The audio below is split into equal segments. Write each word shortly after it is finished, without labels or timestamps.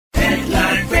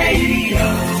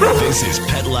This is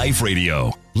Pet Life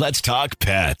Radio. Let's talk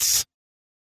pets.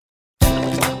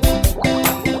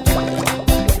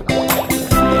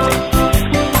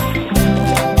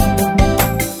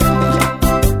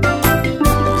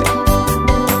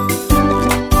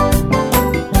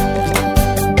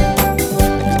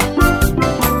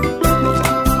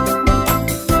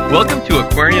 Welcome to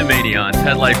Aquarium Mania on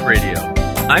Pet Life Radio.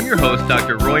 I'm your host,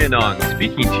 Dr. Roy Anong,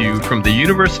 speaking to you from the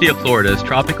University of Florida's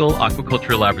Tropical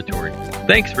Aquaculture Laboratory.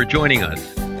 Thanks for joining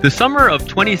us. The summer of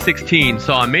 2016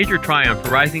 saw a major triumph for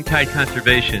rising tide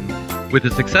conservation with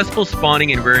the successful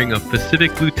spawning and rearing of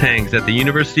Pacific blue tangs at the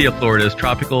University of Florida's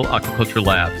Tropical Aquaculture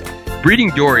Lab. Breeding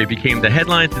dory became the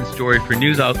headlines and story for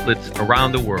news outlets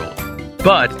around the world.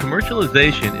 But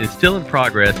commercialization is still in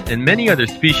progress, and many other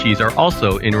species are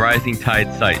also in rising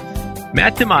tide sites.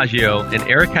 Matt DiMaggio and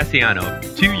Eric Casiano,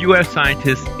 two U.S.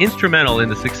 scientists instrumental in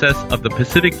the success of the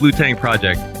Pacific Blue Tang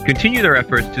Project, continue their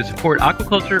efforts to support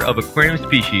aquaculture of aquarium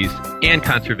species and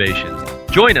conservation.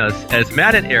 Join us as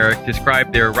Matt and Eric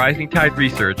describe their rising tide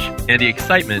research and the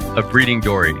excitement of breeding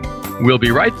dory. We'll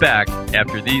be right back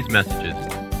after these messages.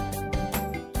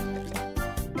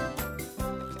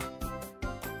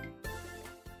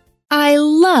 I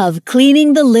love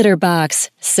cleaning the litter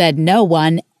box, said no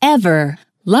one ever.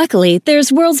 Luckily,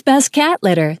 there's World's Best Cat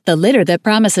Litter, the litter that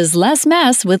promises less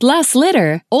mess with less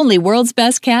litter. Only World's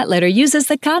Best Cat Litter uses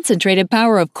the concentrated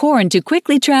power of corn to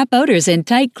quickly trap odors in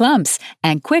tight clumps.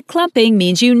 And quick clumping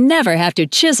means you never have to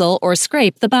chisel or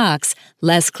scrape the box.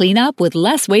 Less cleanup with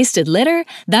less wasted litter?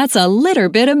 That's a litter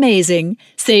bit amazing.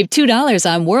 Save $2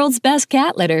 on World's Best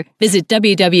Cat Litter. Visit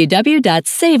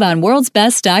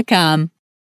www.saveonworldsbest.com.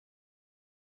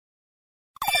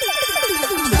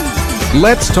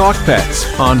 Let's Talk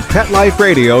Pets on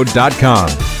PetLifeRadio.com.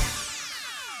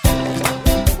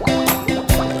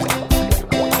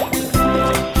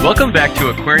 Welcome back to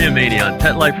Aquarium Mania on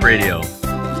Pet Life Radio.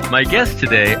 My guests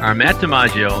today are Matt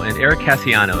DiMaggio and Eric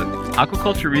Casiano,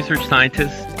 aquaculture research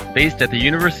scientists based at the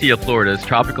University of Florida's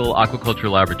Tropical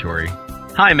Aquaculture Laboratory.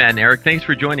 Hi, Matt and Eric. Thanks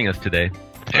for joining us today.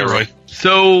 Hey, Roy.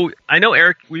 So, I know,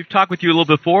 Eric, we've talked with you a little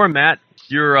before. Matt,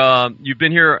 you've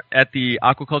been here at the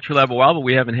Aquaculture Lab a while, but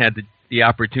we haven't had the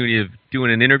opportunity of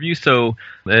doing an interview. So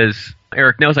as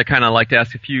Eric knows, I kind of like to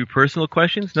ask a few personal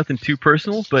questions, nothing too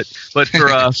personal, but for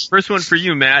first one for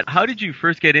you, Matt, how did you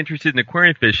first get interested in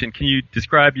aquarium fish, and can you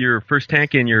describe your first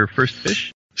tank and your first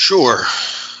fish? Sure.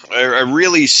 I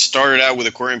really started out with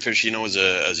aquarium fish,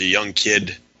 as a young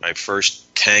kid. My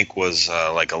first tank was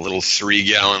like a little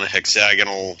 3-gallon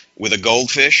hexagonal with a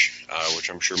goldfish, which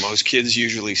I'm sure most kids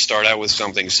usually start out with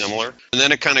something similar. And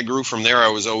then it kind of grew from there. I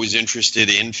was always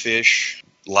interested in fish,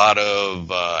 a lot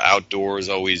of outdoors,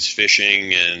 always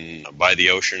fishing and by the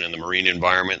ocean and the marine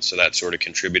environment, so that sort of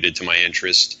contributed to my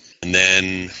interest. And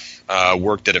then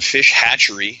worked at a fish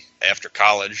hatchery after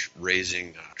college,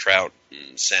 raising trout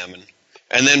and salmon.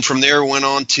 And then from there went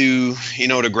on to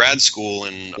grad school,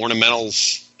 and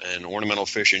ornamentals and ornamental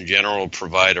fish in general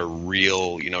provide a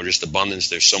real, just abundance.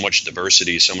 There's so much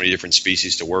diversity, so many different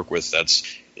species to work with. That's,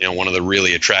 one of the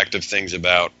really attractive things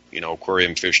about,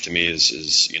 aquarium fish to me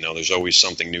is there's always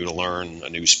something new to learn, a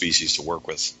new species to work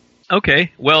with.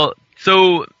 Okay. Well,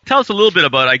 so tell us a little bit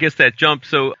about, I guess, that jump.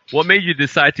 So what made you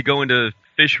decide to go into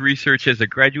fish research as a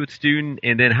graduate student,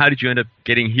 and then how did you end up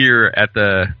getting here at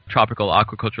the Tropical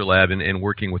Aquaculture Lab and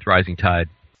working with Rising Tide?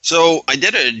 So I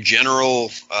did a general,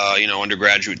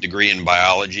 undergraduate degree in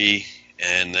biology,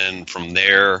 and then from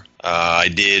there I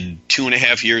did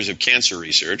 2.5 years of cancer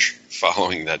research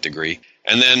following that degree.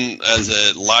 And then as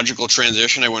a logical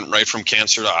transition, I went right from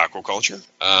cancer to aquaculture.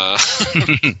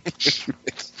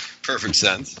 Perfect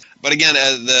sense. But again,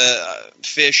 the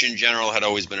fish in general had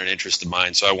always been an interest of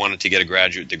mine, so I wanted to get a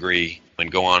graduate degree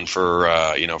and go on for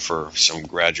some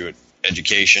graduate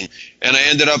education. And I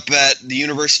ended up at the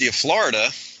University of Florida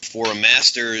for a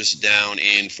master's down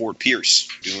in Fort Pierce,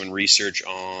 doing research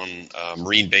on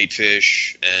marine bait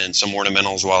fish and some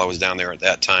ornamentals while I was down there at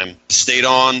that time. Stayed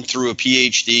on through a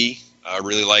PhD. I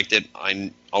really liked it.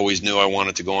 I always knew I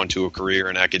wanted to go into a career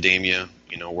in academia,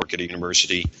 work at a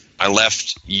university. I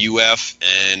left UF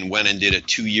and went and did a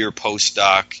 2-year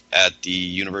postdoc at the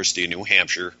University of New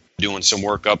Hampshire, doing some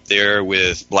work up there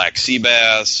with black sea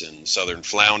bass and southern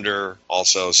flounder,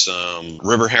 also some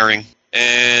river herring.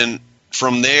 And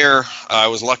from there, I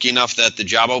was lucky enough that the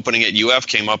job opening at UF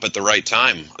came up at the right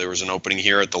time. There was an opening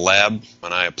here at the lab,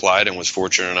 and I applied and was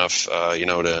fortunate enough,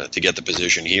 to get the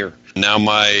position here. Now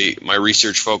my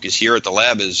research focus here at the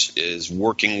lab is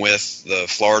working with the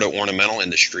Florida ornamental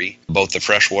industry, both the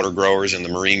freshwater growers and the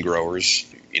marine growers,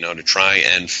 to try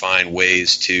and find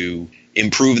ways to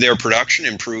improve their production,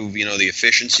 improve, the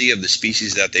efficiency of the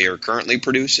species that they are currently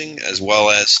producing, as well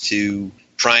as to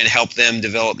try and help them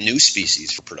develop new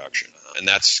species for production. And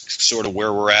that's sort of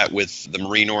where we're at with the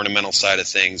marine ornamental side of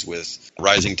things with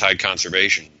Rising Tide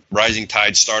Conservation. Rising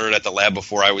Tide started at the lab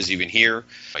before I was even here.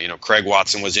 Craig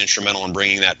Watson was instrumental in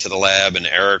bringing that to the lab, and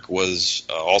Eric was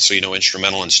also,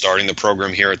 instrumental in starting the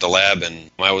program here at the lab.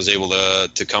 And I was able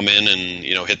to come in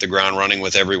and, hit the ground running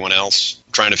with everyone else,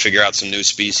 trying to figure out some new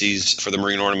species for the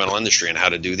marine ornamental industry and how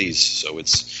to do these. So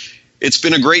it's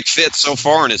been a great fit so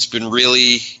far, and it's been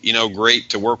really, great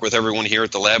to work with everyone here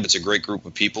at the lab. It's a great group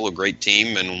of people, a great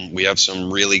team, and we have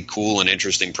some really cool and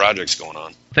interesting projects going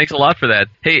on. Thanks a lot for that.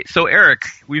 Hey, so Eric,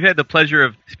 we've had the pleasure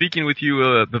of speaking with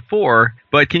you before,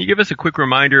 but can you give us a quick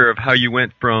reminder of how you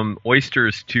went from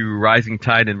oysters to Rising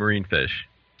Tide and marine fish?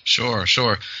 Sure.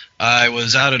 I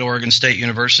was out at Oregon State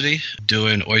University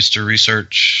doing oyster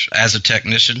research as a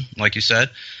technician, like you said.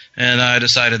 And I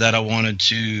decided that I wanted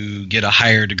to get a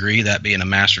higher degree, that being a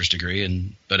master's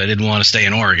degree, but I didn't want to stay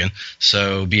in Oregon.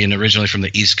 So being originally from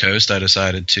the East Coast, I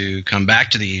decided to come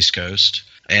back to the East Coast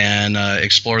and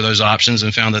explore those options,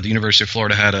 and found that the University of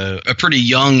Florida had a pretty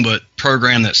young but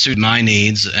program that suited my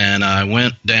needs. And I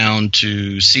went down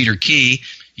to Cedar Key,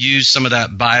 used some of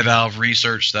that bivalve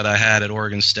research that I had at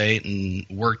Oregon State, and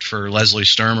worked for Leslie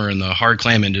Sturmer in the hard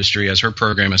clam industry as her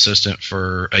program assistant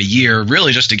for a year,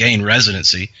 really just to gain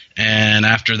residency. And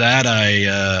after that,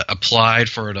 I applied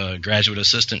for a graduate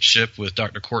assistantship with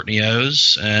Dr. Courtney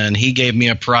O's, and he gave me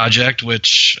a project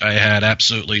which I had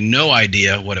absolutely no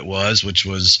idea what it was, which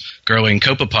was growing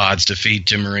copepods to feed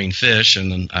to marine fish,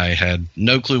 and I had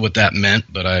no clue what that meant,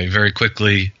 but I very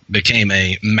quickly became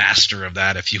a master of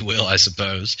that, if you will, I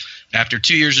suppose. After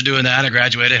 2 years of doing that, I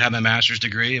graduated, had my master's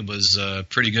degree. It was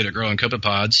pretty good at growing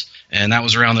copepods. And that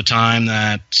was around the time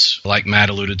that, like Matt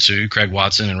alluded to, Craig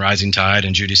Watson and Rising Tide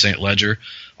and Judy St. Ledger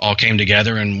all came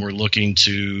together and were looking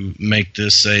to make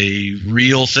this a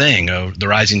real thing, the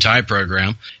Rising Tide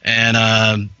program.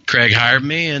 And Craig hired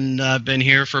me, and I've been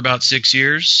here for about 6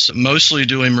 years, mostly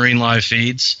doing marine live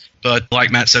feeds. But like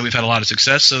Matt said, we've had a lot of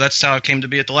success, so that's how it came to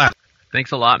be at the lab.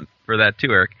 Thanks a lot for that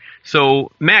too, Eric.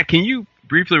 So, Matt, can you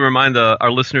briefly remind our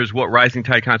listeners what Rising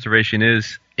Tide Conservation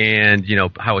is, and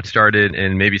how it started,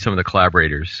 and maybe some of the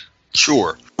collaborators?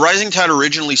 Sure. Rising Tide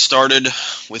originally started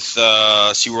with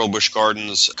SeaWorld Busch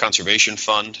Gardens Conservation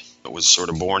Fund. It was sort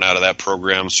of born out of that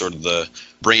program, sort of the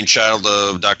brainchild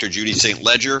of Dr. Judy St.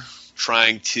 Ledger,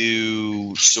 trying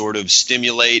to sort of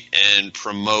stimulate and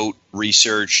promote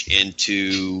research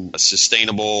into a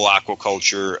sustainable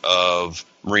aquaculture of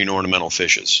marine ornamental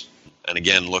fishes. And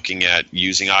again, looking at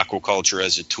using aquaculture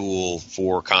as a tool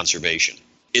for conservation.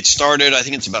 It started, I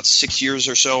think it's about 6 years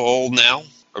or so old now.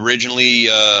 Originally,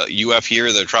 UF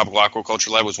here, the Tropical Aquaculture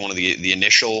Lab, was one of the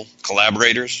initial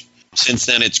collaborators. Since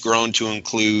then, it's grown to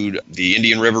include the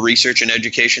Indian River Research and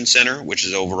Education Center, which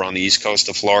is over on the east coast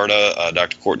of Florida,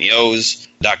 Dr. Courtney O's,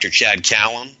 Dr. Chad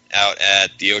Callan out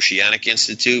at the Oceanic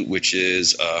Institute, which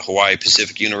is Hawaii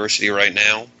Pacific University right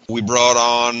now. We brought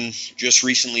on, just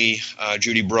recently,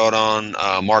 Judy brought on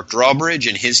Mark Drawbridge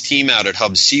and his team out at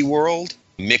Hub SeaWorld,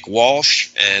 Mick Walsh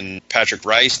and Patrick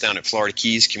Rice down at Florida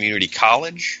Keys Community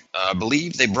College. I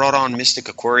believe they brought on Mystic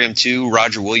Aquarium too,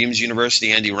 Roger Williams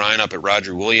University, Andy Ryan up at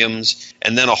Roger Williams,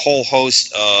 and then a whole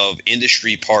host of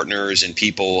industry partners and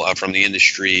people from the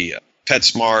industry,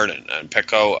 PetSmart and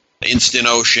Petco, Instant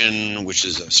Ocean, which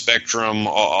is a Spectrum,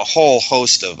 a whole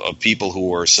host of people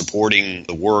who are supporting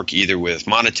the work either with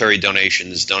monetary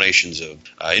donations of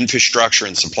infrastructure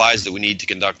and supplies that we need to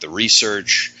conduct the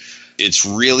research. It's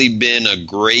really been a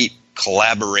great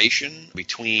collaboration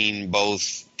between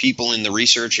both people in the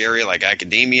research area like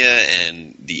academia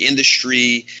and the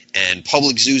industry, and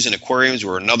public zoos and aquariums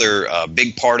were another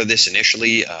big part of this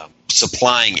initially,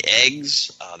 supplying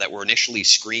eggs that were initially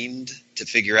screened to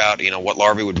figure out, what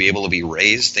larvae would be able to be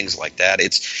raised, things like that.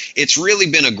 It's really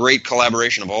been a great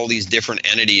collaboration of all these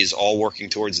different entities all working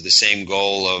towards the same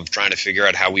goal of trying to figure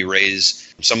out how we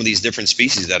raise some of these different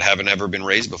species that haven't ever been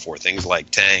raised before, things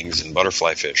like tangs and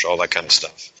butterfly fish, all that kind of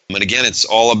stuff. And again, it's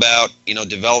all about,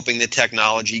 developing the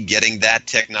technology, getting that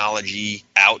technology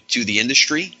out to the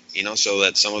industry, so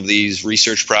that some of these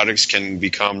research projects can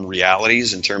become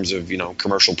realities in terms of,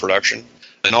 commercial production.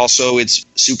 And also it's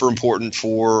super important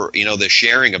for, the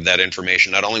sharing of that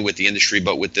information, not only with the industry,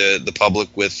 but with the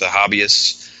public, with the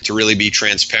hobbyists, to really be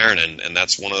transparent. And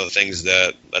that's one of the things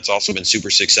that's also been super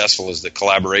successful is the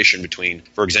collaboration between,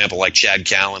 for example, like Chad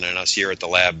Callan and us here at the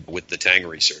lab with the tang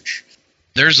research.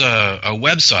 There's a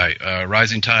website,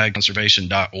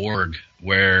 risingtideconservation.org,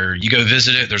 where you go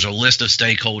visit it. There's a list of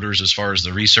stakeholders as far as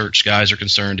the research guys are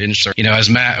concerned. As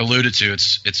Matt alluded to,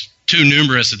 it's too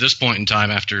numerous at this point in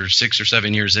time after 6 or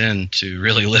 7 years in to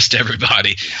really list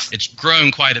everybody. It's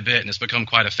grown quite a bit, and it's become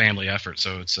quite a family effort.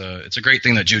 So it's a great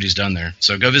thing that Judy's done there.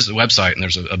 So go visit the website, and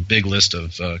there's a big list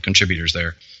of contributors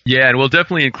there. Yeah, and we'll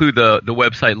definitely include the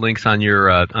website links on your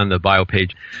on the bio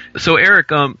page. So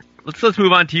Eric, let's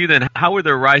move on to you then. How were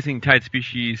the rising tide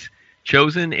species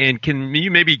chosen, and can you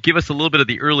maybe give us a little bit of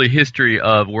the early history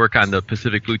of work on the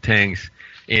Pacific blue tangs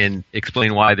and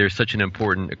explain why they're such an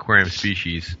important aquarium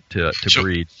species to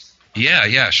breed?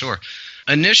 Yeah, sure.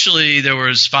 Initially, there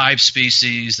was 5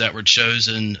 species that were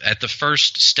chosen at the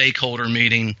first stakeholder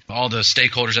meeting. All the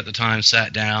stakeholders at the time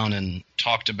sat down and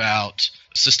talked about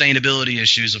sustainability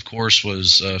issues, of course,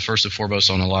 was first and foremost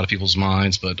on a lot of people's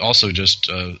minds, but also just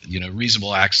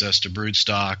reasonable access to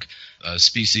broodstock,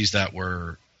 species that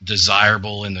were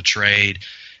desirable in the trade,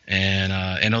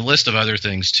 and a list of other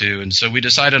things too. And so we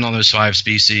decided on those 5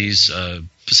 species.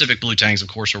 Pacific blue tangs, of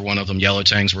course, were one of them. Yellow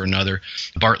tangs were another.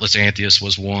 Bartlett's anthias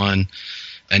was one.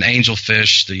 An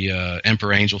angelfish, the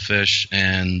emperor angelfish,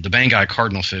 and the Banggai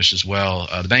cardinalfish as well.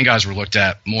 The Banggais were looked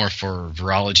at more for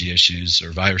virology issues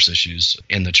or virus issues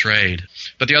in the trade.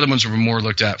 But the other ones were more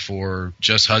looked at for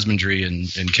just husbandry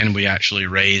and can we actually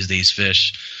raise these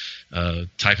fish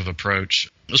type of approach.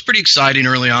 It was pretty exciting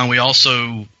early on. We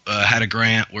also had a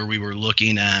grant where we were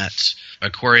looking at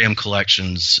aquarium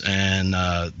collections, and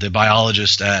the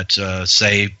biologists at,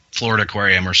 say, Florida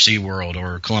Aquarium or SeaWorld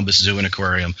or Columbus Zoo and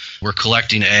Aquarium were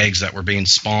collecting eggs that were being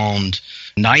spawned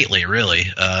nightly, really,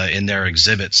 in their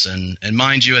exhibits. And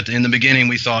mind you, in the beginning,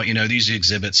 we thought, these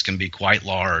exhibits can be quite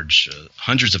large,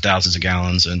 hundreds of thousands of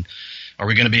gallons, and are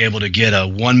we going to be able to get a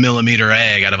 1 millimeter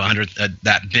egg out of 100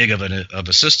 that big of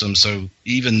a system? So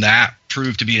even that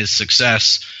proved to be a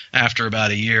success. After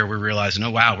about a year, we're realizing,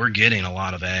 oh, wow, we're getting a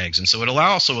lot of eggs. And so it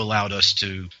also allowed us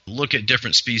to look at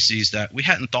different species that we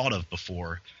hadn't thought of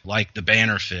before, like the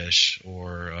bannerfish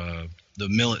or the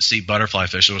millet seed butterfly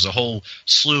fish. There was a whole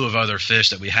slew of other fish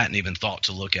that we hadn't even thought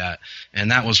to look at.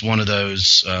 And that was one of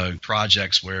those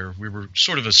projects where we were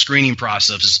sort of a screening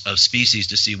process of species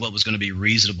to see what was going to be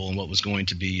reasonable and what was going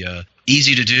to be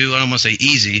easy to do. I don't want to say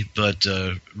easy, but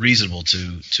reasonable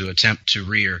to attempt to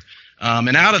rear.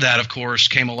 And out of that, of course,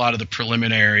 came a lot of the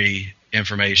preliminary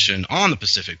information on the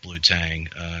Pacific blue tang.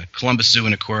 Columbus Zoo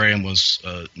and Aquarium was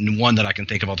one that I can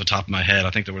think of off the top of my head. I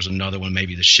think there was another one,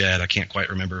 maybe the Shed. I can't quite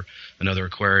remember another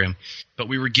aquarium. But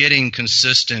we were getting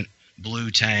consistent blue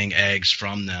tang eggs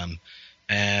from them.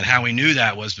 And how we knew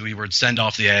that was we would send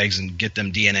off the eggs and get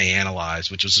them DNA analyzed,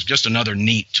 which was just another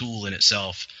neat tool in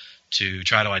itself to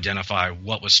try to identify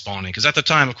what was spawning. Because at the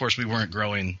time, of course, we weren't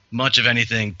growing much of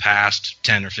anything past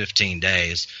 10 or 15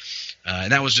 days.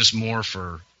 And that was just more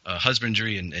for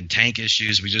husbandry and tank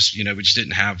issues. We just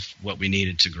didn't have what we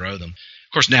needed to grow them.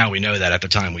 Of course, now we know that. At the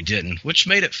time we didn't, which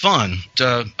made it fun.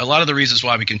 A lot of the reasons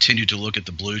why we continued to look at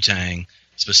the blue tang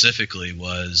specifically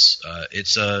was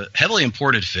it's a heavily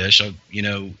imported fish.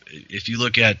 If you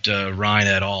look at Ryan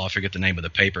et al., I forget the name of the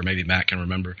paper, maybe Matt can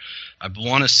remember. I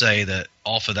want to say that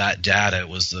off of that data, it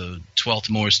was the 12th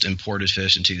most imported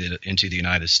fish into the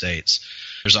United States.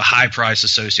 There's a high price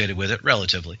associated with it,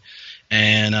 relatively.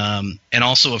 And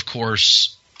also, of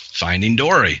course, Finding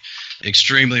Dory.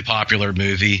 Extremely popular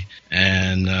movie,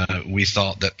 and we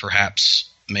thought that perhaps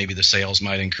maybe the sales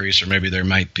might increase, or maybe there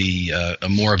might be a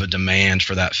more of a demand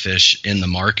for that fish in the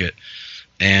market.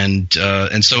 And so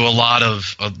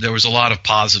there was a lot of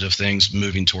positive things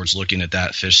moving towards looking at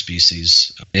that fish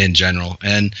species in general.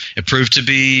 And it proved to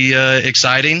be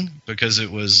exciting because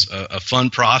it was a fun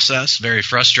process, very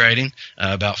frustrating.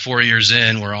 About 4 years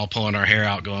in, we're all pulling our hair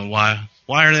out going, why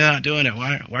are they not doing it?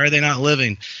 Why are they not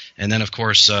living? And then, of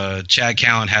course, Chad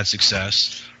Callan had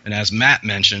success. And as Matt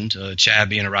mentioned, Chad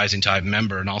being a Rising Tide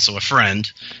member and also a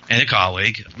friend and a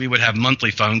colleague, we would have monthly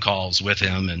phone calls with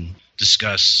him and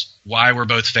discuss why we're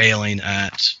both failing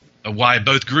why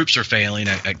both groups are failing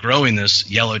at growing this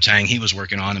yellow tang he was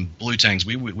working on and blue tangs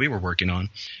we were working on.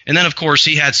 And then, of course,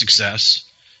 he had success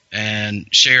and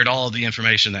shared all of the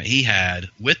information that he had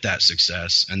with that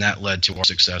success, and that led to our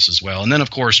success as well. And then,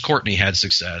 of course, Courtney had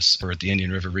success at the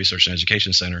Indian River Research and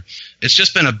Education Center. It's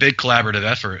just been a big collaborative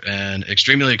effort and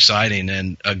extremely exciting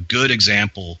and a good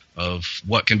example of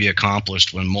what can be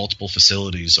accomplished when multiple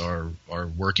facilities are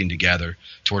working together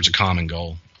towards a common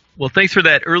goal. Well, thanks for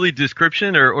that early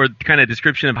description or kind of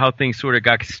description of how things sort of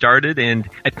got started. And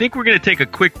I think we're going to take a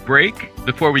quick break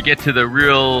before we get to the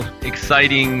real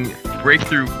exciting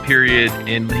breakthrough period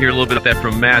and hear a little bit of that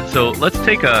from Matt. So let's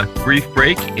take a brief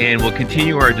break and we'll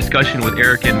continue our discussion with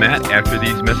Eric and Matt after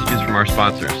these messages from our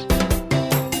sponsors.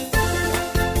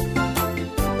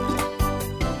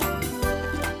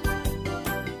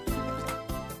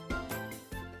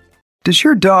 Does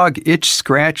your dog itch,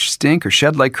 scratch, stink, or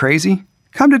shed like crazy?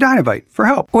 Come to Dinovite for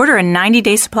help. Order a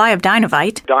 90-day supply of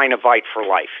Dinovite. Dinovite for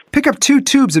life. Pick up 2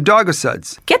 tubes of Doggo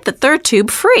Suds. Get the 3rd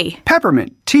tube free.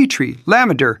 Peppermint, tea tree,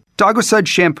 lavender, Doggo Sud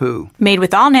shampoo. Made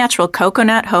with all-natural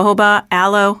coconut, jojoba,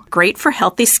 aloe. Great for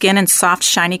healthy skin and soft,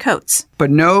 shiny coats. But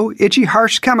no itchy,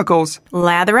 harsh chemicals.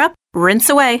 Lather up, rinse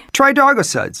away. Try Doggo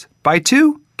Suds. Buy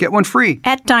 2, get 1 free.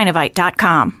 At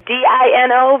Dinovite.com.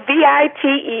 DINOVITE.com.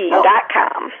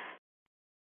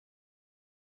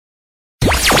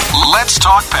 Let's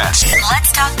talk pets.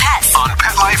 Let's talk pets On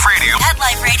Pet Life Radio. Pet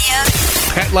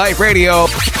Life Radio.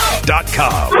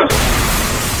 PetLifeRadio.com.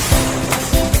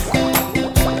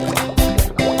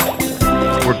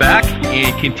 We're back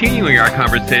and continuing our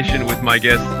conversation with my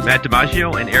guests Matt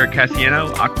DiMaggio and Eric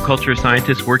Casiano, aquaculture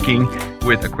scientists working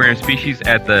with aquarium species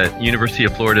at the University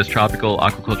of Florida's Tropical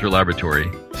Aquaculture Laboratory.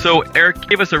 So Eric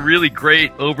gave us a really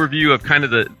great overview of kind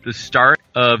of the start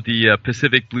of the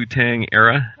Pacific blue tang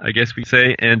era, I guess we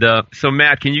say. And so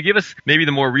Matt, can you give us maybe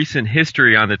the more recent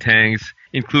history on the tangs,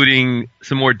 including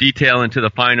some more detail into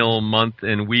the final month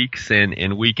and weeks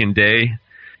and week and day?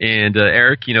 And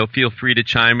Eric, feel free to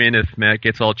chime in if Matt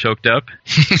gets all choked up.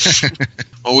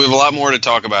 Well, we have a lot more to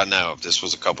talk about now. If this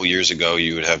was a couple years ago,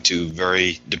 you would have 2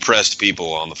 very depressed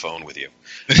people on the phone with you.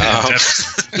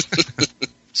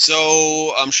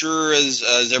 So I'm sure,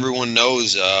 as everyone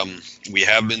knows, we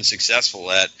have been successful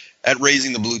at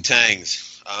raising the blue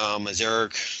tangs. As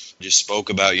Eric just spoke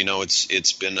about,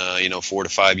 it's been a 4 to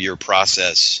 5 year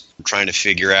process trying to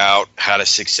figure out how to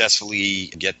successfully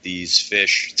get these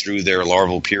fish through their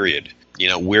larval period.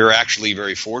 We're actually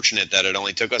very fortunate that it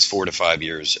only took us 4 to 5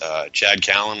 years. Chad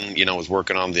Callan, was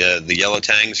working on the yellow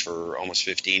tangs for almost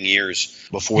 15 years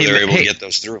before they were able to get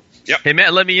those through. Yep. Hey,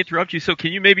 Matt, let me interrupt you. So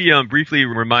can you maybe briefly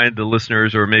remind the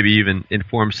listeners or maybe even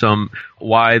inform some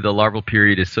why the larval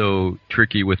period is so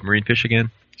tricky with marine fish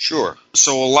again? Sure.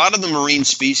 So a lot of the marine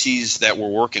species that we're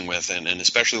working with, and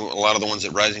especially a lot of the ones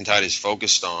that Rising Tide is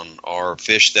focused on, are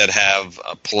fish that have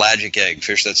a pelagic egg,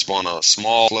 fish that spawn a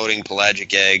small floating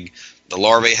pelagic egg. The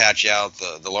larvae hatch out.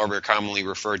 The larvae are commonly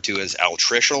referred to as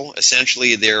altricial.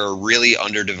 Essentially, they're really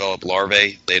underdeveloped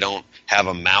larvae. They don't have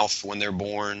a mouth when they're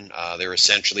born. They're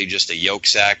essentially just a yolk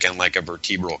sac and like a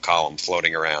vertebral column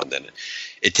floating around. And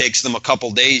it takes them a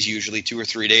couple days, usually 2 or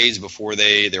 3 days, before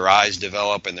their eyes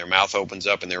develop and their mouth opens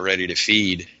up and they're ready to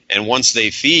feed. And once they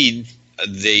feed,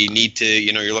 they need to,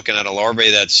 you're looking at a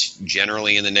larvae that's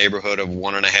generally in the neighborhood of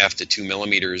 1.5 to 2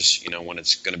 millimeters, when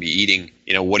it's going to be eating.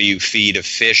 What do you feed a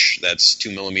fish that's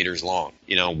 2 millimeters long?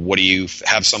 What do you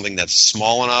have something that's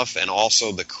small enough and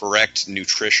also the correct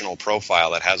nutritional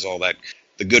profile that has all that,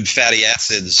 the good fatty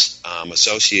acids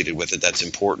associated with it that's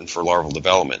important for larval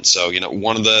development. So,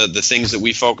 one of the things that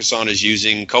we focus on is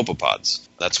using copepods.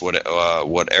 That's what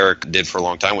Eric did for a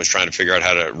long time, was trying to figure out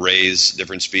how to raise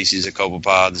different species of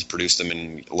copepods, produce them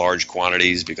in large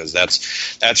quantities, because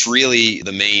that's really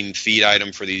the main feed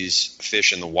item for these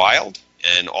fish in the wild.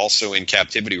 And also in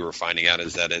captivity, we're finding out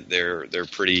is that they're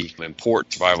pretty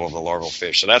important survival of the larval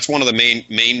fish. So that's one of the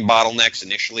main bottlenecks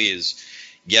initially, is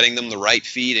getting them the right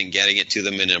feed and getting it to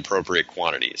them in appropriate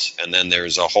quantities. And then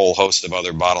there's a whole host of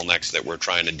other bottlenecks that we're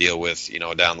trying to deal with,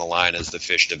 down the line as the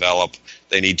fish develop.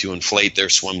 They need to inflate their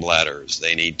swim bladders.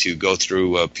 They need to go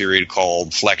through a period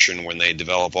called flexion when they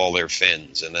develop all their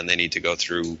fins. And then they need to go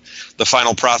through the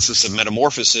final process of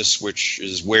metamorphosis, which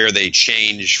is where they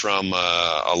change from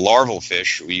a larval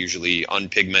fish, usually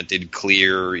unpigmented,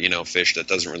 clear, fish that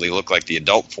doesn't really look like the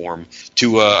adult form,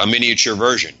 to a miniature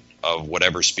version of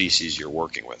whatever species you're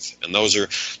working with. And those are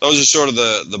sort of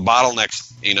the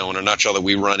bottlenecks, in a nutshell, that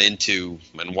we run into,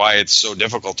 and why it's so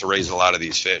difficult to raise a lot of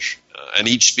these fish. And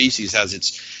each species has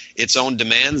its own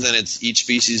demands, and each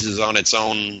species is on its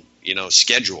own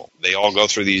schedule. They all go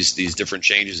through these different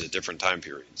changes at different time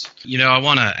periods. I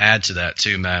want to add to that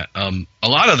too, Matt. A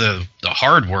lot of the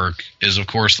hard work is, of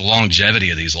course, the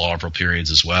longevity of these larval periods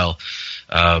as well.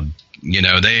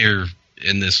 They are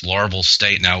in this larval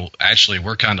state now. Actually,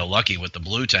 we're kind of lucky with the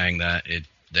blue tang that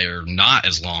they're not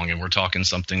as long, and we're talking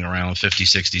something around 50,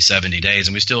 60, 70 days,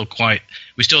 and we still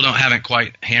haven't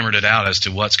quite hammered it out as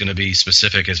to what's going to be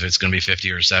specific, if it's going to be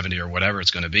 50 or 70 or whatever it's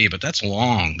going to be. But that's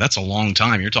long. That's a long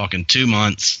time. You're talking 2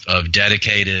 months of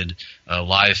dedicated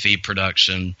live feed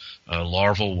production,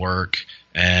 larval work,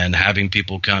 and having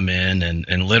people come in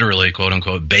and literally, quote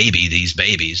unquote, baby these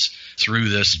babies through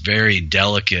this very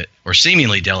delicate or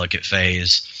seemingly delicate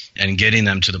phase, and getting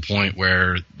them to the point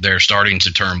where they're starting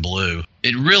to turn blue.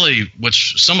 It really,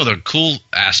 which some of the cool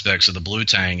aspects of the blue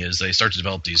tang is they start to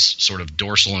develop these sort of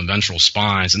dorsal and ventral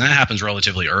spines, and that happens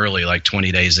relatively early, like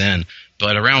 20 days in.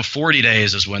 But around 40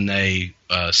 days is when they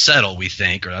settle, we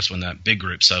think, or that's when that big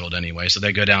group settled anyway. So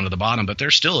they go down to the bottom, but they're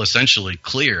still essentially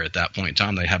clear at that point in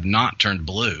time. They have not turned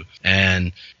blue.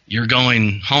 And you're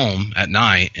going home at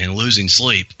night and losing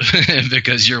sleep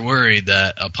because you're worried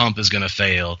that a pump is going to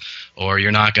fail, or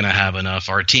you're not going to have enough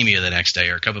Artemia the next day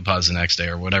or Copepods the next day,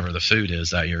 or whatever the food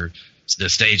is that the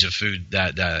stage of food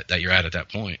that you're at that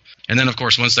point. And then, of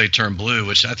course, once they turn blue,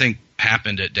 which I think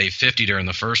happened at day 50 during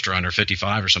the first run, or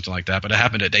 55 or something like that, but it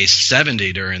happened at day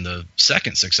 70 during the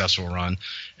second successful run.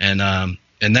 And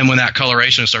then when that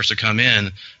coloration starts to come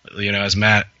in, as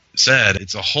Matt said,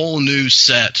 it's a whole new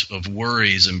set of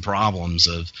worries and problems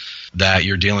that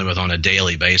you're dealing with on a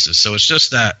daily basis. So it's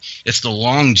just that it's the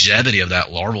longevity of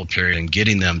that larval period and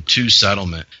getting them to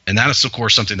settlement. And that is, of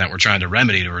course, something that we're trying to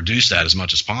remedy to reduce that as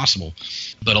much as possible.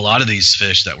 But a lot of these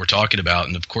fish that we're talking about,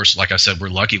 and of course, like I said, we're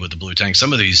lucky with the blue tang.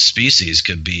 Some of these species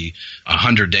could be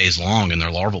 100 days long in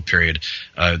their larval period.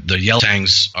 The yellow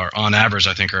tangs are, on average,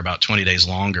 I think, are about 20 days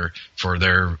longer for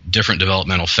their different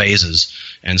developmental phases.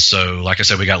 And so, like I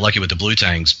said, we got lucky with the blue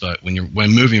tangs. But when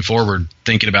moving forward,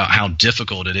 thinking about how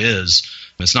difficult it is,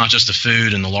 it's not just the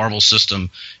food and the larval system,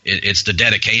 it's the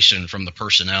dedication from the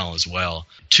personnel as well.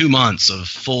 2 months of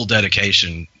full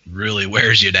dedication really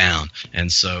wears you down.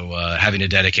 And so having a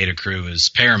dedicated crew is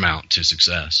paramount to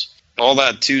success. All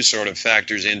that too sort of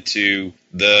factors into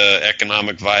the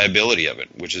economic viability of it,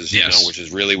 which is which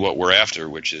is really what we're after,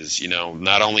 which is,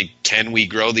 not only can we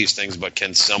grow these things, but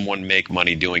can someone make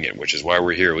money doing it, which is why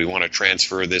we're here. We want to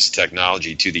transfer this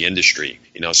technology to the industry.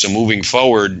 So moving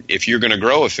forward, if you're going to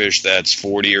grow a fish that's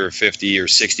 40 or 50 or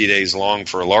 60 days long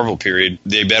for a larval period,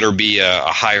 they better be a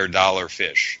higher dollar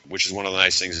fish, which is one of the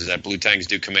nice things is that blue tangs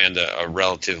do command a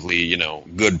relatively,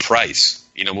 good price.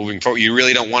 Moving forward, you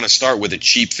really don't want to start with a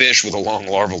cheap fish with a long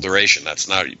larval duration. That's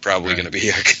not probably going to be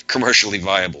a commercially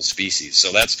viable species.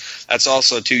 So that's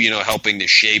also too, helping to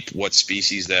shape what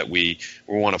species that we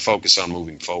want to focus on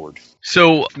moving forward.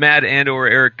 So Matt and or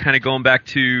Eric, kind of going back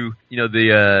to,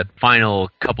 the final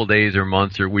couple days or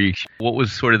months or weeks, what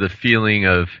was sort of the feeling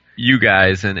of you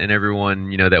guys and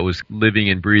everyone, that was living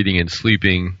and breathing and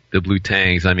sleeping the blue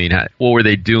tangs? I mean, what were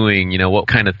they doing? What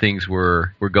kind of things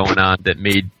were going on that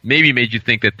made you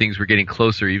think that things were getting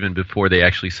closer even before they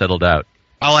actually settled out?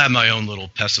 I'll add my own little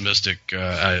pessimistic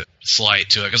slight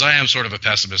to it, because I am sort of a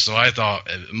pessimist. So I thought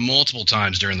multiple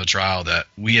times during the trial that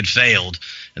we had failed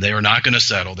and they were not going to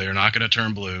settle. They were not going to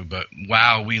turn blue. But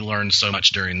wow, we learned so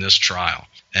much during this trial.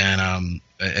 And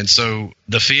so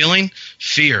the feeling,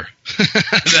 fear.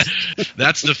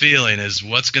 That's the feeling, is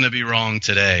what's going to be wrong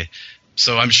today.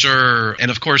 So I'm sure,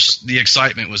 and of course the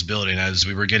excitement was building as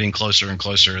we were getting closer and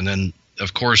closer. And then,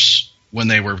 of course, when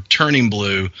they were turning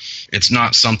blue, it's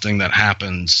not something that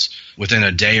happens within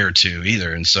a day or two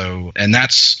either. And so,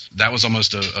 that was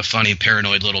almost a funny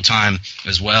paranoid little time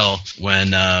as well,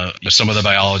 when some of the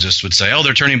biologists would say, oh,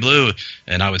 they're turning blue.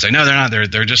 And I would say, no, they're not.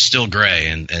 They're just still gray,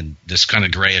 and this kind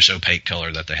of grayish opaque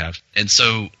color that they have. And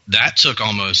so that took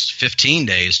almost 15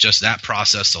 days, just that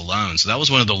process alone. So that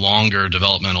was one of the longer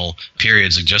developmental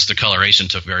periods. Just the coloration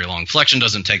took very long. Flexion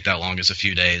doesn't take that long. It's a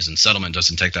few days, and settlement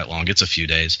doesn't take that long. It's a few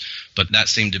days. But that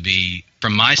seemed to be,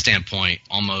 from my standpoint,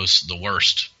 almost the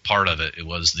worst part of it. It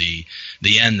was the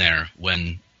end there,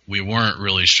 when we weren't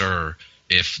really sure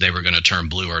if they were going to turn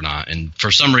blue or not. And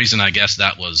for some reason, I guess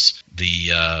that was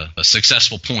a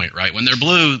successful point, right? When they're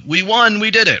blue, we won, we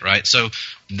did it, right? So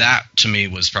that to me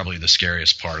was probably the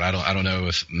scariest part. I don't know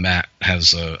if Matt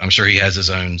has I'm sure he has his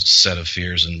own set of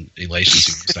fears and elations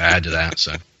he wants to add to that.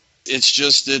 So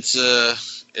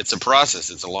it's a process.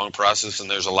 It's a long process, and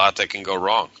there's a lot that can go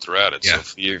wrong throughout it. Yeah.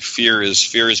 So your fear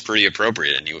is pretty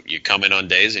appropriate. And you come in on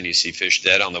days and you see fish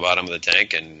dead on the bottom of the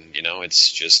tank, and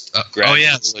it's just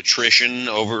gradual attrition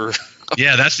over.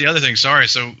 Yeah, that's the other thing. Sorry.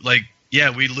 So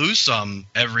we lose some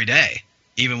every day,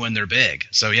 even when they're big.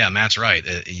 So yeah, Matt's right,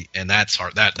 and that's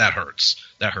hard. That hurts.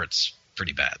 That hurts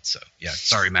pretty bad. So yeah,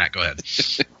 sorry, Matt. Go ahead.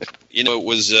 It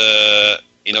was.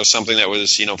 Something that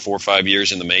was, 4 or 5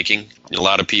 years in the making. A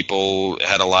lot of people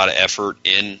had a lot of effort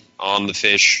on the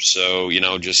fish. So,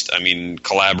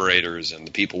 collaborators and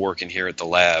the people working here at the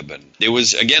lab. And it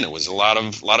was a lot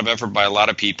of effort by a lot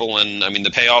of people. And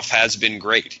the payoff has been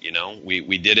great.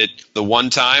 We did it the one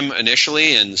time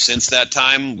initially. And since that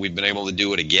time, we've been able to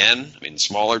do it again.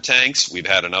 Smaller tanks. We've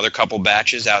had another couple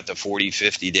batches out to 40,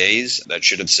 50 days that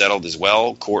should have settled as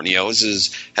well. Courtney O's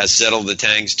has settled the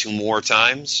tanks 2 more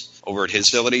times over at his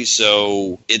facility.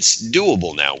 So it's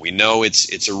doable now. We know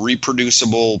it's a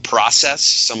reproducible process,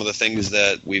 some of the things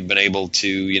that we've been able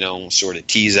to, sort of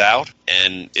tease out.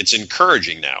 And it's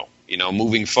encouraging now.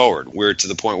 moving forward. We're to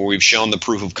the point where we've shown the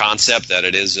proof of concept that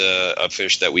it is a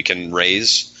fish that we can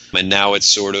raise, and now it's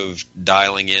sort of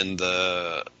dialing in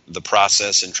the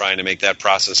process and trying to make that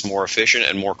process more efficient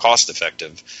and more cost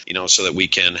effective, so that we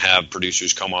can have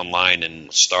producers come online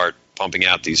and start pumping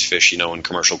out these fish, in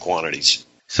commercial quantities.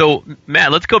 So,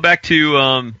 Matt, let's go back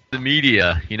to the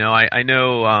media. I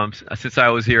know since I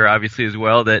was here, obviously, as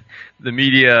well, that the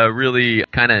media really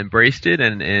kind of embraced it.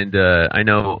 And I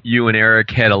know you and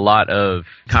Eric had a lot of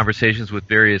conversations with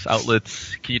various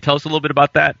outlets. Can you tell us a little bit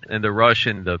about that and the rush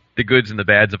and the goods and the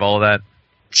bads of all of that?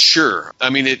 Sure. I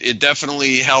mean, it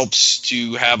definitely helps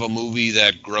to have a movie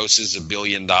that grosses $1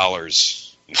 billion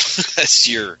as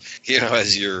your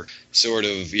sort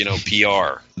of,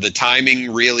 PR. The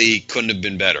timing really couldn't have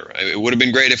been better. It would have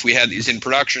been great if we had these in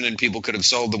production and people could have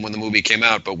sold them when the movie came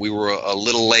out, but we were a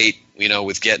little late,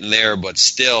 with getting there. But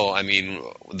still, I mean,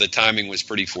 the timing was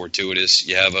pretty fortuitous.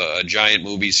 You have a giant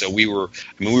movie, so we were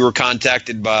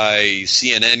contacted by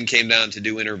CNN, came down to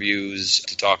do interviews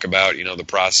to talk about, the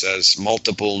process,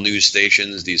 multiple news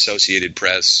stations, the Associated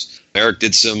Press. Eric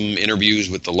did some interviews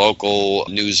with the local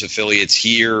news affiliates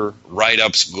here,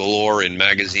 write-ups galore in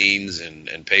magazines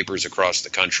and papers across the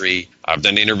country. I've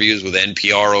done interviews with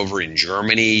NPR over in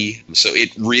Germany. So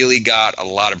it really got a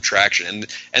lot of traction.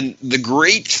 And the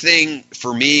great thing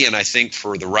for me, and I think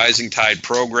for the Rising Tide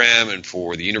program and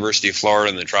for the University of Florida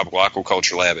and the Tropical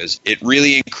Aquaculture Lab, is it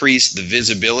really increased the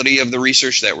visibility of the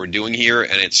research that we're doing here,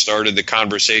 and it started the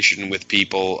conversation with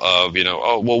people of,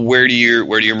 where do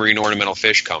your marine ornamental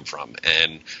fish come from?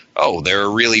 And there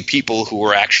are really people who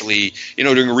are actually,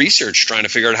 doing research trying to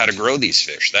figure out how to grow these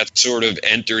fish. That sort of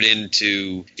entered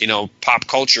into, pop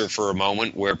culture for a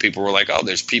moment, where people were like,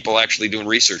 there's people actually doing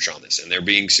research on this and they're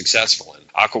being successful. And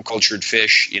aquacultured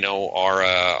fish,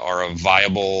 are a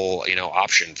viable,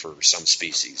 option for some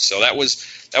species. So that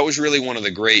was really one of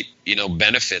the great,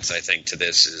 benefits, I think, to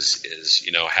this is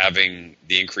having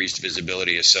the increased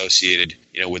visibility associated,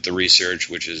 with the research,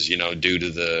 which is, due to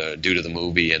the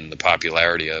movie and the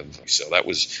popularity of. So that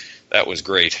was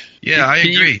great. Yeah, I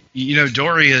agree.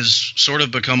 Dory has sort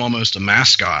of become almost a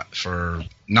mascot for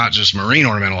not just marine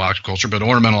ornamental aquaculture, but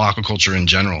ornamental aquaculture in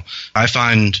general. I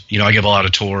find, I give a lot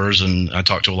of tours and I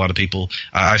talk to a lot of people.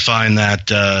 I find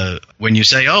that when you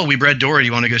say, we bred Dory,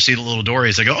 you want to go see the little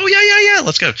Dories, they go, yeah,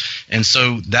 let's go. And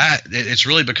so that it's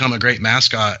really become a great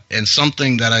mascot, and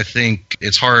something that I think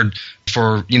it's hard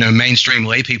for mainstream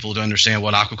lay people to understand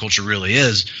what aquaculture really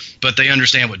is, but they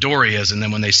understand what Dory is, and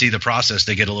then when they see the process,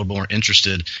 they get a little more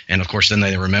interested, and of course then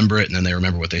they remember it, and then they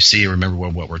remember what they see, remember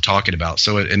what we're talking about.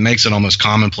 So it makes it almost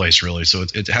commonplace, really. So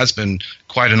it has been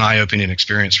quite an eye-opening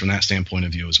experience from that standpoint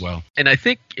of view as well. And I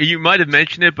think you might have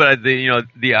mentioned it, but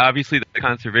the obviously the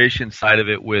conservation side of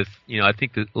it with I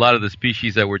think that a lot of the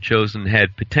species that were chosen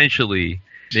had potentially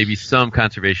maybe some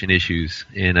conservation issues,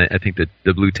 and I think that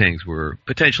the blue tangs were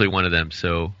potentially one of them.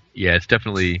 So, yeah, it's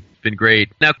definitely been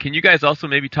great. Now, can you guys also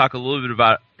maybe talk a little bit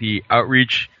about the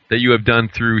outreach that you have done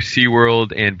through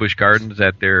SeaWorld and Busch Gardens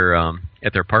at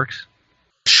their parks?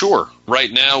 Sure.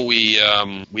 Right now, we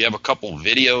have a couple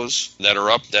videos that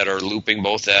are up that are looping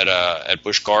both at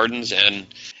Busch Gardens and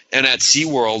at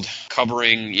SeaWorld,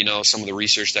 covering some of the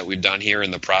research that we've done here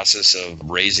in the process of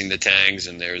raising the tangs,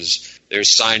 and there's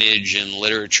signage and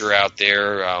literature out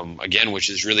there, again, which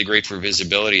is really great for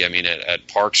visibility. I mean, at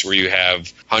parks where you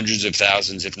have hundreds of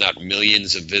thousands, if not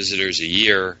millions of visitors a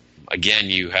year, again,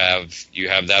 you have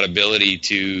that ability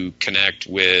to connect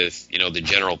with the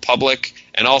general public,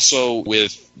 and also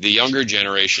with the younger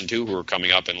generation too, who are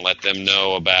coming up, and let them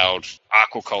know about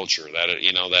aquaculture,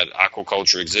 that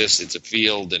aquaculture exists. It's a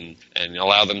field, and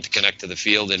allow them to connect to the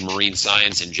field and marine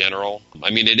science in general.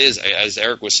 I mean, it is, as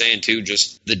Eric was saying too,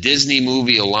 just the Disney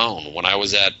movie alone. When I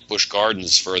was at Busch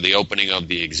Gardens for the opening of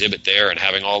the exhibit there, and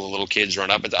having all the little kids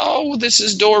run up and this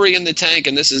is Dory in the tank,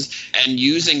 and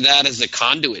using that as a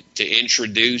conduit to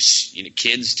introduce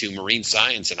kids to marine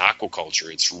science and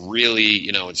aquaculture. It's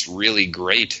really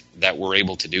great that we're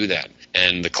able to do that.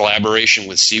 And the collaboration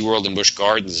with SeaWorld and Busch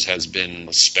Gardens has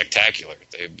been spectacular.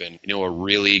 They've been, a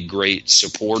really great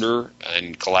supporter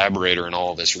and collaborator in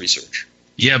all of this research.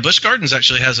 Yeah, Busch Gardens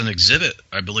actually has an exhibit,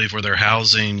 I believe, where they're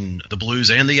housing the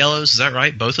blues and the yellows. Is that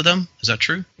right? Both of them? Is that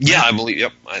true? Yeah, I believe.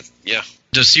 Yep. Yeah.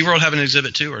 Does SeaWorld have an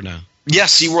exhibit too, or no? Yeah,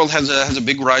 SeaWorld has a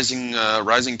big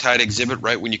rising tide exhibit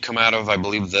right when you come out of, I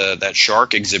believe, that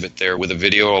shark exhibit there, with a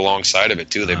video alongside of it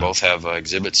too. They both have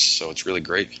exhibits, so it's really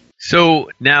great. So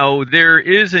now there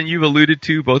is, and you've alluded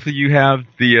to, both of you have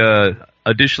the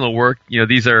additional work.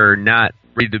 These are not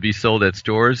ready to be sold at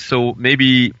stores. So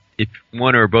maybe if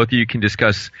one or both of you can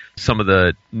discuss some of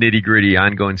the nitty-gritty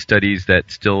ongoing studies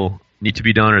that still need to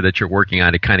be done or that you're working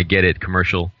on to kind of get it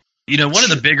commercial? One of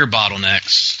the bigger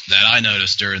bottlenecks that I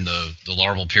noticed during the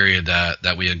larval period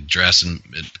that we address, and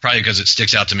probably because it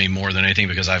sticks out to me more than anything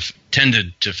because I've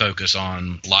tended to focus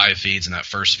on live feeds in that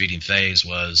first feeding phase,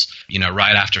 was,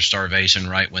 right after starvation,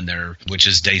 right when which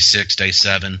is day 6, day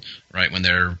 7, right when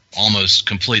they're almost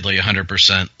completely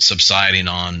 100% subsiding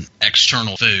on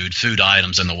external food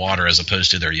items in the water as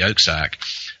opposed to their yolk sac.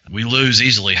 We lose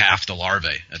easily half the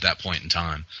larvae at that point in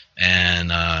time.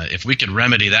 And if we could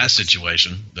remedy that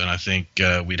situation, then I think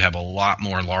we'd have a lot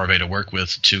more larvae to work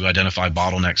with to identify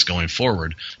bottlenecks going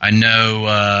forward. I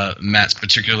know Matt's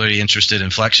particularly interested in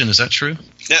flexion. Is that true?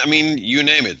 Yeah, I mean, you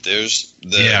name it. There's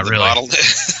the really.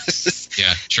 bottleneck.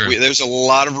 Yeah, true. There's a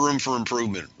lot of room for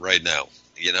improvement right now.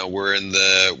 We're in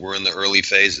the early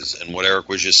phases, and what Eric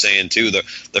was just saying too.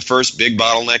 The first big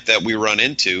bottleneck that we run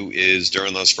into is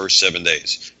during those first 7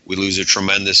 days. We lose a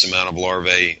tremendous amount of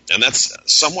larvae, and that's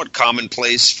somewhat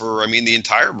commonplace for the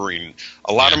entire marine.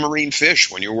 A lot of marine fish,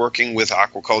 when you're working with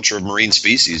aquaculture of marine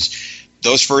species,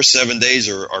 those first 7 days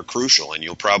are crucial, and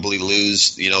you'll probably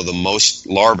lose the most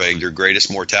larvae. Your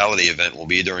greatest mortality event will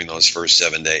be during those first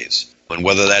 7 days. And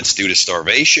whether that's due to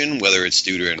starvation, whether it's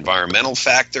due to environmental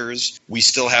factors, we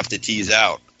still have to tease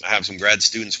out. I have some grad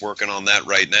students working on that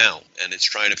right now, and it's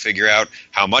trying to figure out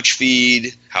how much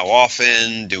feed, how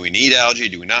often, do we need algae,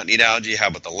 do we not need algae, how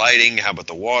about the lighting, how about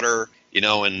the water,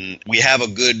 and we have a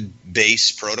good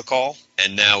base protocol,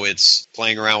 and now it's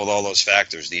playing around with all those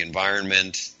factors, the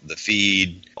environment, the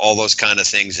feed, all those kind of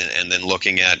things, and then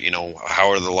looking at,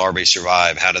 how are the larvae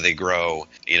survive, how do they grow,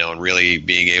 and really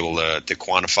being able to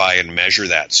quantify and measure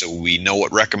that so we know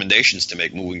what recommendations to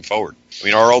make moving forward.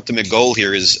 Our ultimate goal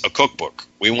here is a cookbook.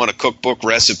 We want a cookbook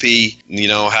recipe,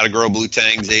 how to grow blue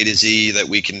tangs A to Z that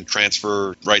we can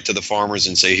transfer right to the farmers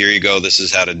and say, here you go, this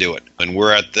is how to do it. And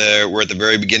we're at the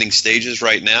very beginning stages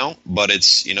right now, but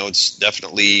it's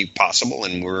definitely possible,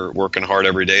 and we're working hard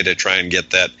every day to try and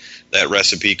get that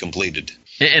recipe completed.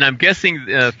 And I'm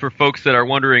guessing for folks that are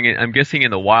wondering, I'm guessing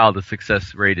in the wild the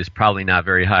success rate is probably not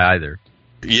very high either.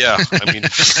 Yeah,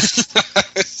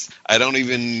 I don't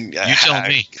even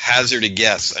hazard a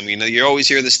guess. You always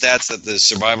hear the stats that the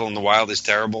survival in the wild is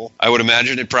terrible. I would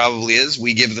imagine it probably is.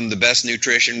 We give them the best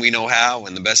nutrition we know how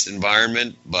and the best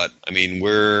environment. But,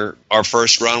 our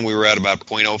first run, we were at about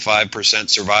 0.05%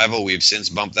 survival. We've since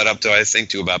bumped that up to, I think,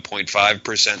 to about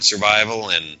 0.5% survival.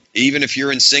 And even if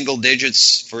you're in single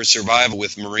digits for survival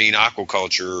with marine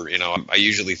aquaculture, I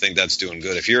usually think that's doing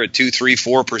good. If you're at 2, 3,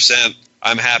 4%,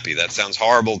 I'm happy. That sounds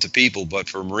horrible to people, but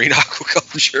for marine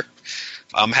aquaculture,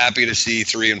 I'm happy to see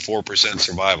 3 and 4%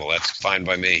 survival. That's fine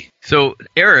by me. So,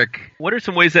 Eric, what are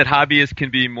some ways that hobbyists can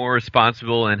be more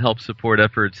responsible and help support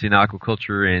efforts in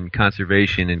aquaculture and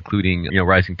conservation, including,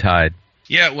 Rising Tide?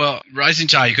 Yeah, well, Rising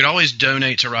Tide, you could always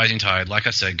donate to Rising Tide. Like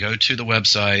I said, go to the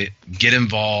website, get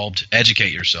involved,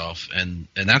 educate yourself, and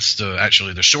that's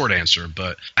actually the short answer.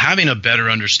 But having a better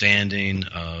understanding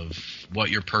of what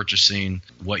you're purchasing,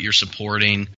 what you're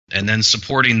supporting, and then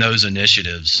supporting those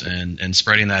initiatives and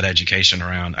spreading that education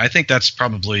around. I think that's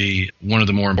probably one of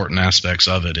the more important aspects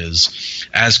of it is,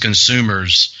 as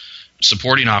consumers,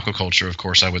 supporting aquaculture, of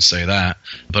course, I would say that,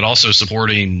 but also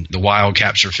supporting the wild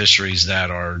capture fisheries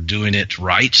that are doing it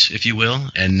right, if you will,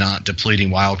 and not depleting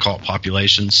wild-caught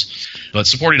populations. But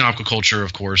supporting aquaculture,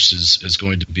 of course, is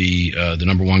going to be the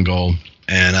number one goal.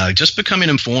 And just becoming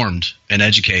informed and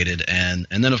educated. And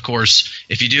then, of course,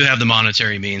 if you do have the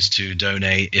monetary means to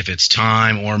donate, if it's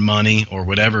time or money or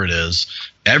whatever it is,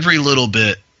 every little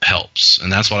bit helps. And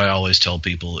that's what I always tell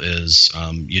people is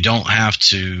you don't have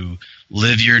to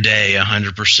live your day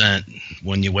 100%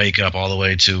 when you wake up all the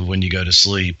way to when you go to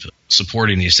sleep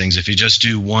supporting these things. If you just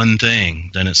do one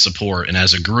thing, then it's support. And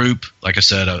as a group, like I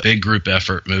said, a big group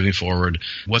effort moving forward.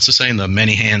 What's the saying? The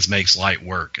many hands makes light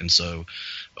work. And so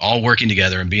all working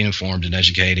together and being informed and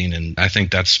educating, and I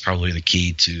think that's probably the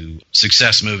key to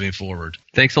success moving forward.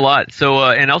 Thanks a lot. So,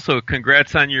 and also,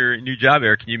 congrats on your new job,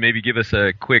 Eric. Can you maybe give us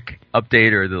a quick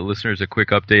update, or the listeners a quick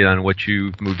update on what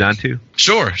you moved on to?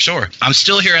 Sure. I'm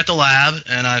still here at the lab,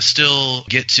 and I still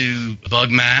get to bug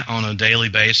Matt on a daily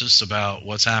basis about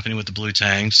what's happening with the blue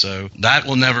tang, so that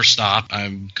will never stop.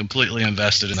 I'm completely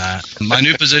invested in that. My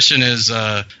new position is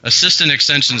assistant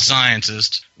extension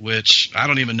scientist, which I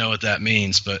don't even know what that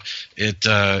means, but it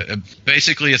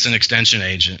basically it's an extension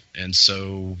agent, and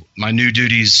so my new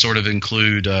duties sort of include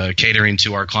catering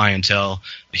to our clientele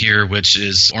here, which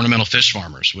is ornamental fish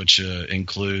farmers, which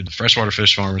include freshwater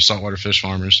fish farmers, saltwater fish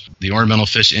farmers, the ornamental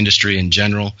fish industry in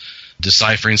general,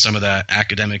 deciphering some of that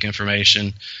academic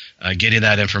information, getting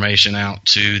that information out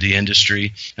to the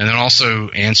industry, and then also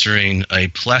answering a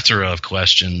plethora of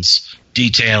questions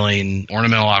detailing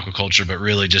ornamental aquaculture, but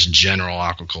really just general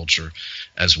aquaculture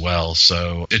as well.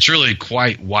 So it's really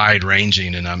quite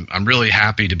wide-ranging, and I'm really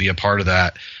happy to be a part of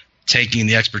that, taking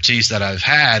the expertise that I've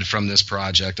had from this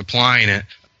project, applying it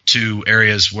to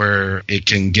areas where it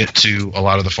can get to a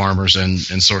lot of the farmers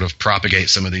and sort of propagate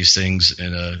some of these things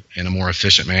in a more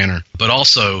efficient manner, but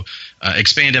also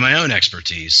expanding my own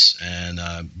expertise and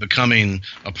becoming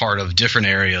a part of different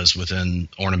areas within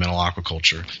ornamental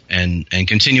aquaculture and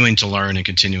continuing to learn and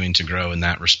continuing to grow in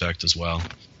that respect as well.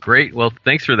 Great. Well,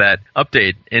 thanks for that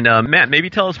update. And Matt, maybe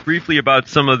tell us briefly about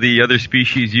some of the other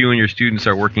species you and your students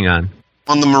are working on.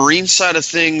 On the marine side of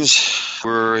things,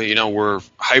 we're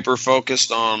hyper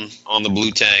focused on the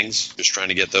blue tangs, just trying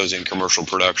to get those in commercial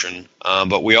production.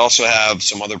 But we also have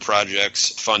some other projects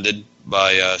funded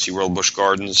by SeaWorld Busch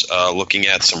Gardens, looking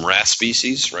at some wrasse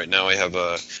species. Right now, I have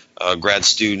a grad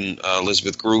student,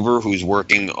 Elizabeth Gruber, who's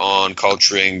working on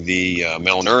culturing the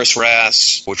Melanurus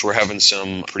wrasse, which we're having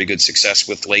some pretty good success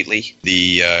with lately.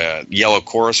 The yellow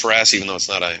chorus wrasse, even though it's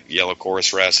not a yellow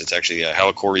chorus wrasse, it's actually a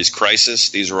Halichoeres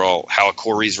chrysis. These are all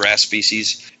Halichoeres wrasse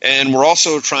species. And we're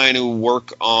also trying to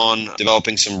work on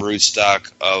developing some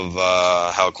broodstock of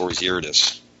Halichoeres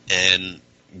iridis and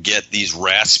get these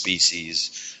wrasse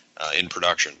species in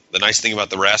production. The nice thing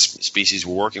about the wrasse species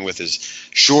we're working with is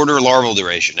shorter larval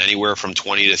duration, anywhere from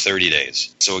 20 to 30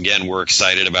 days. So again, we're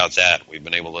excited about that. We've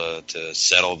been able to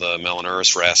settle the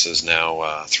Melanurus wrasses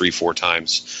now 3-4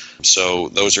 times. So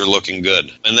those are looking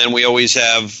good. And then we always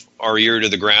have our ear to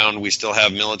the ground. We still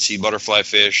have millet sea butterfly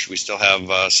fish. We still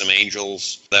have some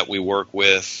angels that we work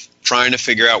with, trying to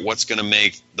figure out what's going to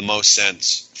make the most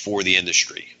sense for the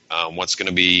industry. What's going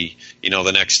to be,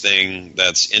 the next thing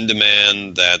that's in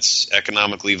demand, that's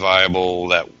economically viable,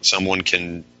 that someone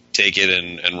can take it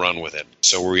and run with it.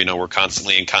 So we're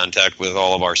constantly in contact with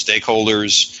all of our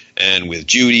stakeholders and with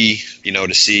Judy,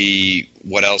 to see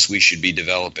what else we should be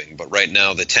developing. But right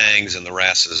now, the tangs and the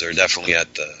wrasses are definitely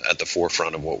at the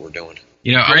forefront of what we're doing.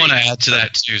 I want to add to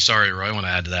that too. Sorry, Roy. I want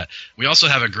to add to that. We also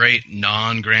have a great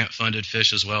non-grant funded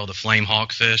fish as well, the flame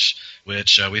hawk fish,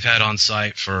 which we've had on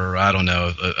site for,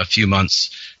 a few months.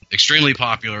 Extremely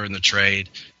popular in the trade,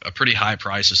 a pretty high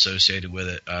price associated with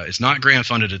it. It's not grant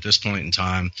funded at this point in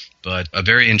time, but a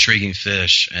very intriguing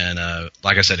fish. And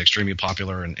like I said, extremely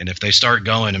popular. And if they start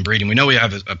going and breeding, we know we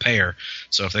have a pair.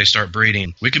 So if they start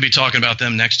breeding, we could be talking about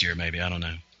them next year, maybe. I don't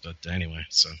know. But anyway,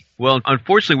 so. Well,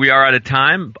 unfortunately, we are out of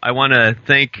time. I want to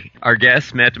thank our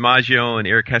guests, Matt DiMaggio and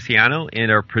Eric Cassiano,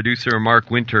 and our producer, Mark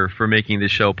Winter, for making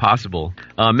this show possible.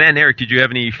 Matt and Eric, did you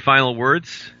have any final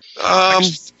words? I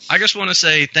just want to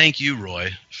say thank you,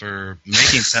 Roy, for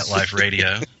making Pet Life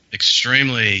Radio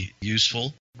extremely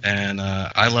useful. And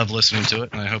I love listening to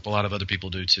it, and I hope a lot of other people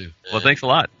do too. Well, thanks a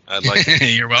lot.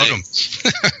 You're welcome.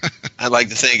 I'd like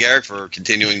to thank Eric for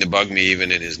continuing to bug me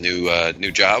even in his new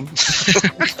job.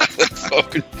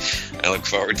 I look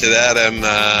forward to that,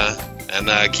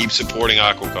 and keep supporting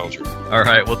aquaculture. All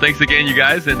right. Well, thanks again, you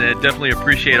guys, and definitely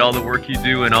appreciate all the work you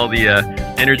do and all the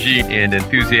energy and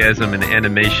enthusiasm and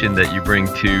animation that you bring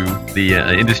to the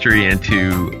industry and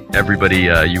to everybody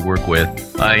you work with.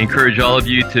 I encourage all of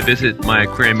you to visit my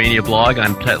Aquarium Mania blog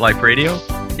on Pet Life Radio.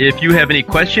 If you have any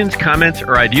questions, comments,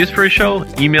 or ideas for a show,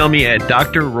 email me at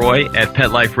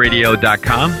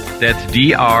drroy@petliferadio.com. That's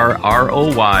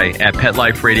DRROY at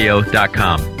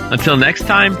petliferadio.com. Until next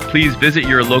time, please visit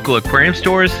your local aquarium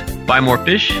stores, buy more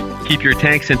fish, keep your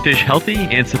tanks and fish healthy,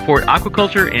 and support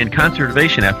aquaculture and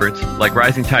conservation efforts like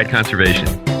Rising Tide Conservation.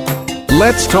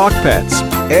 Let's Talk Pets,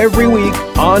 every week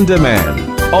on demand,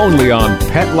 only on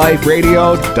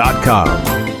PetLifeRadio.com.